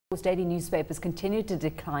Daily newspapers continue to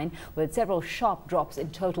decline, with several sharp drops in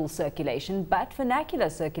total circulation, but vernacular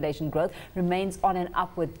circulation growth remains on an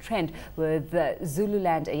upward trend, with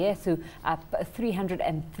Zululand Ayethu up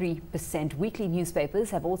 303%. Weekly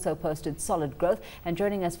newspapers have also posted solid growth, and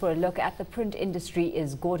joining us for a look at the print industry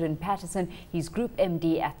is Gordon Patterson. He's Group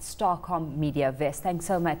MD at Starcom MediaVest. Thanks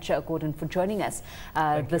so much, Gordon, for joining us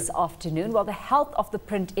this afternoon. Well, the health of the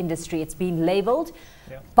print industry, it's been labelled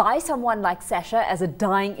by someone like Sasha as a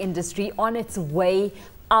dying industry on its way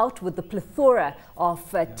out with the plethora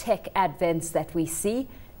of tech advents that we see.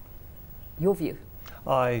 Your view?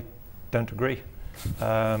 I don't agree.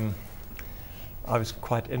 I was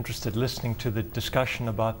quite interested listening to the discussion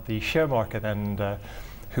about the share market and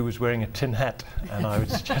who was wearing a tin hat, and I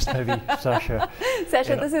would suggest maybe Sasha.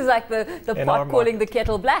 Sasha, this is like the pot calling the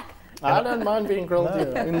kettle black. I don't mind being grilled here.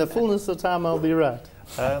 In the fullness of time, I'll be right.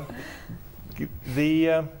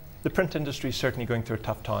 The print industry is certainly going through a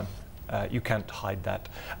tough time. You can't hide that,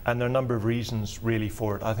 and there are a number of reasons really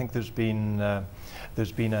for it. I think there's been a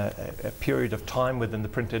period of time within the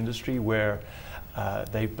print industry where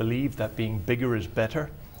they believe that being bigger is better,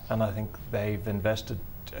 and I think they've invested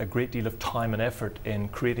a great deal of time and effort in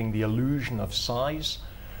creating the illusion of size.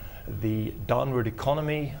 The downward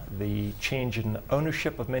economy, the change in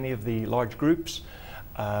ownership of many of the large groups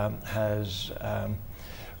has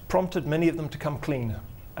prompted many of them to come clean,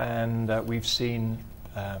 and we've seen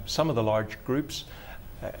some of the large groups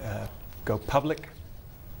go public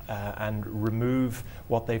and remove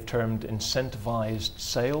what they've termed incentivized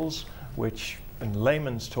sales, which in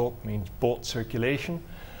layman's talk means bought circulation,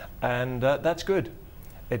 and that's good.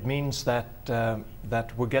 It means that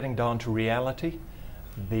that we're getting down to reality.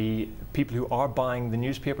 The people who are buying the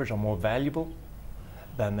newspapers are more valuable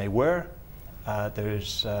than they were.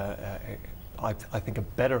 There's I think a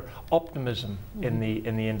better optimism in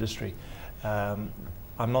the industry. I'm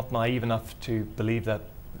not naive enough to believe that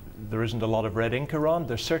there isn't a lot of red ink around.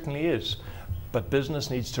 There certainly is, but business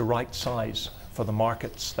needs to right size for the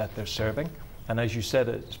markets that they're serving. And as you said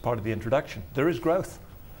as part of the introduction, there is growth,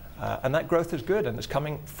 and that growth is good, and it's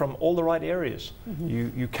coming from all the right areas.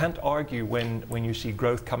 You can't argue when you see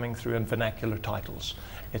growth coming through in vernacular titles.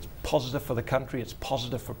 It's positive for the country. It's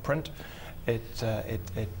positive for print. It's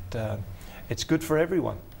good for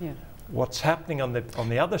everyone. Yeah. What's happening on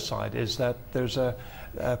the other side is that there's a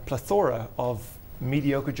plethora of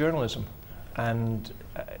mediocre journalism, and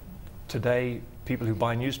today people who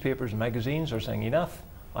buy newspapers and magazines are saying, enough,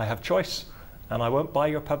 I have choice, and I won't buy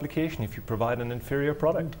your publication if you provide an inferior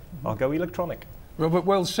product. I'll go electronic. Robert,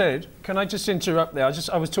 well said. Can I just interrupt there?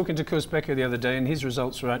 I was talking to Koos Becker the other day, and his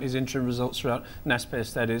results were out, his interim results were out,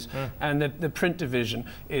 NASPERS that is, and the print division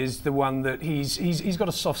is the one that he's got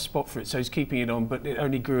a soft spot for it, so he's keeping it on, but it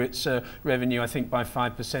only grew its revenue, I think, by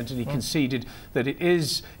 5%, and he conceded that it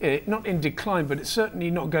is not in decline, but it's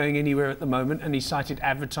certainly not going anywhere at the moment, and he cited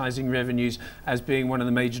advertising revenues as being one of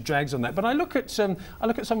the major drags on that. But I look at someone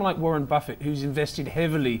like Warren Buffett, who's invested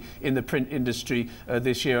heavily in the print industry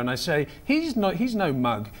this year, and I say he's no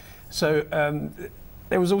mug. So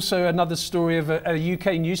there was also another story of a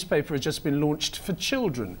UK newspaper has just been launched for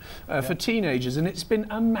children, for teenagers, and it's been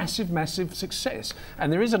a massive success.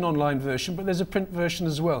 And there is an online version, but there's a print version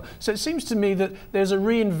as well. So it seems to me that there's a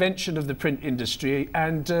reinvention of the print industry,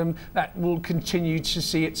 and that will continue to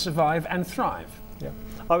see it survive and thrive. Yeah,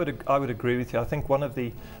 I would agree with you. I think one of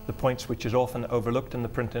the points which is often overlooked in the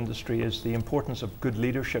print industry is the importance of good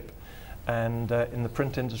leadership. And in the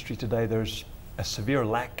print industry today, there's a severe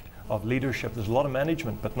lack of leadership. There's a lot of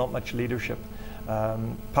management, but not much leadership.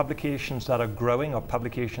 Publications that are growing are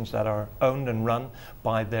publications that are owned and run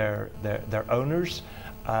by their owners,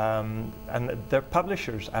 and they're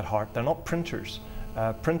publishers at heart. They're not printers.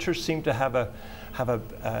 Printers seem to have a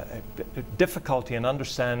difficulty in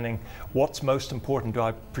understanding what's most important. Do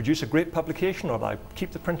I produce a great publication, or do I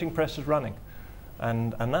keep the printing presses running?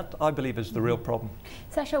 And that, I believe, is the real problem.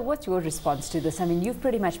 Sasha, what's your response to this? I mean, you've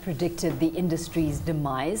pretty much predicted the industry's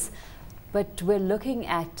demise, but we're looking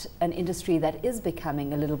at an industry that is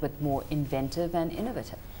becoming a little bit more inventive and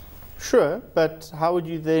innovative. Sure, but how would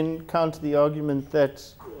you then counter the argument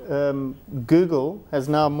that Google has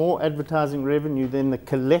now more advertising revenue than the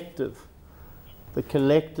collective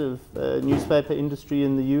newspaper industry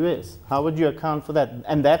in the US? How would you account for that?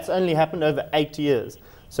 And that's only happened over 8 years.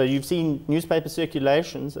 So you've seen newspaper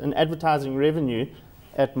circulations and advertising revenue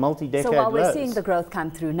at multi-decade lows. So while we're seeing the growth come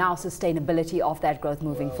through, now sustainability of that growth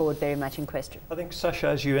moving forward very much in question. I think, Sasha,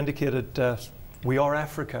 as you indicated, we are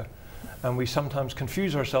Africa, and we sometimes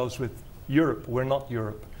confuse ourselves with Europe. We're not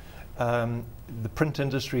Europe. The print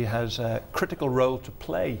industry has a critical role to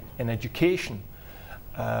play in education,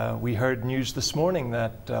 We heard news this morning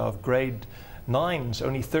that of grade 9s,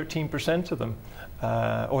 only 13% of them,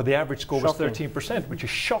 or the average score was 13%, which is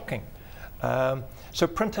shocking. So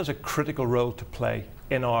print has a critical role to play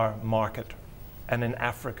in our market and in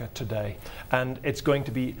Africa today. And it's going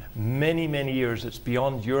to be many, many years, it's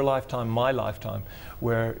beyond your lifetime, my lifetime,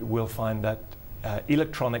 where we'll find that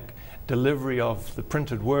electronic delivery of the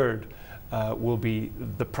printed word will be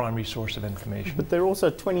the primary source of information. But there are also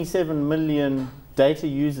 27 million data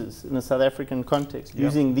users in a South African context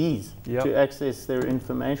using these to access their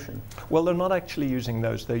information. Well, they're not actually using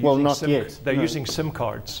those. They're using SIM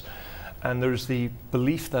cards. And there's the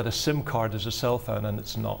belief that a SIM card is a cell phone, and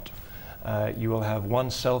it's not. You will have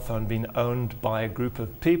one cell phone being owned by a group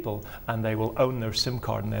of people, and they will own their SIM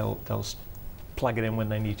card, and they'll plug it in when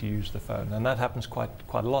they need to use the phone. And that happens quite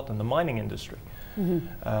a lot in the mining industry.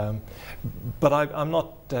 But I'm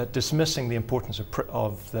not dismissing the importance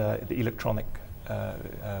of the electronic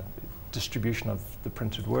distribution of the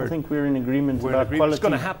printed word. I think we're in agreement about quality. It's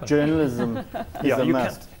going to happen. Journalism is a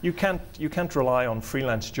must. You can't rely on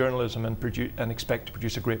freelance journalism and expect to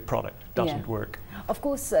produce a great product. It doesn't work. Of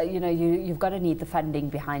course, you've got to need the funding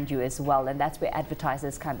behind you as well, and that's where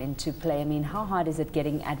advertisers come into play. I mean, how hard is it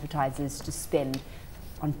getting advertisers to spend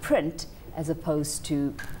on print as opposed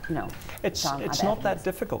to, It's not that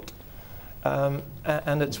difficult.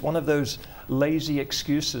 And it's one of those lazy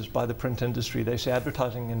excuses by the print industry. They say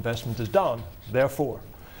advertising investment is down, therefore.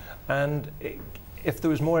 And if there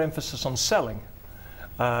was more emphasis on selling,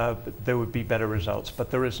 there would be better results,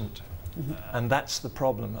 but there isn't. And that's the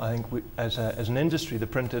problem. I think as an industry, the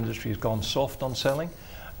print industry has gone soft on selling.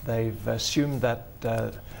 They've assumed that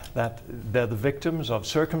they're the victims of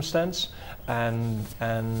circumstance,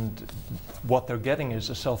 and what they're getting is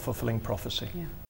a self-fulfilling prophecy.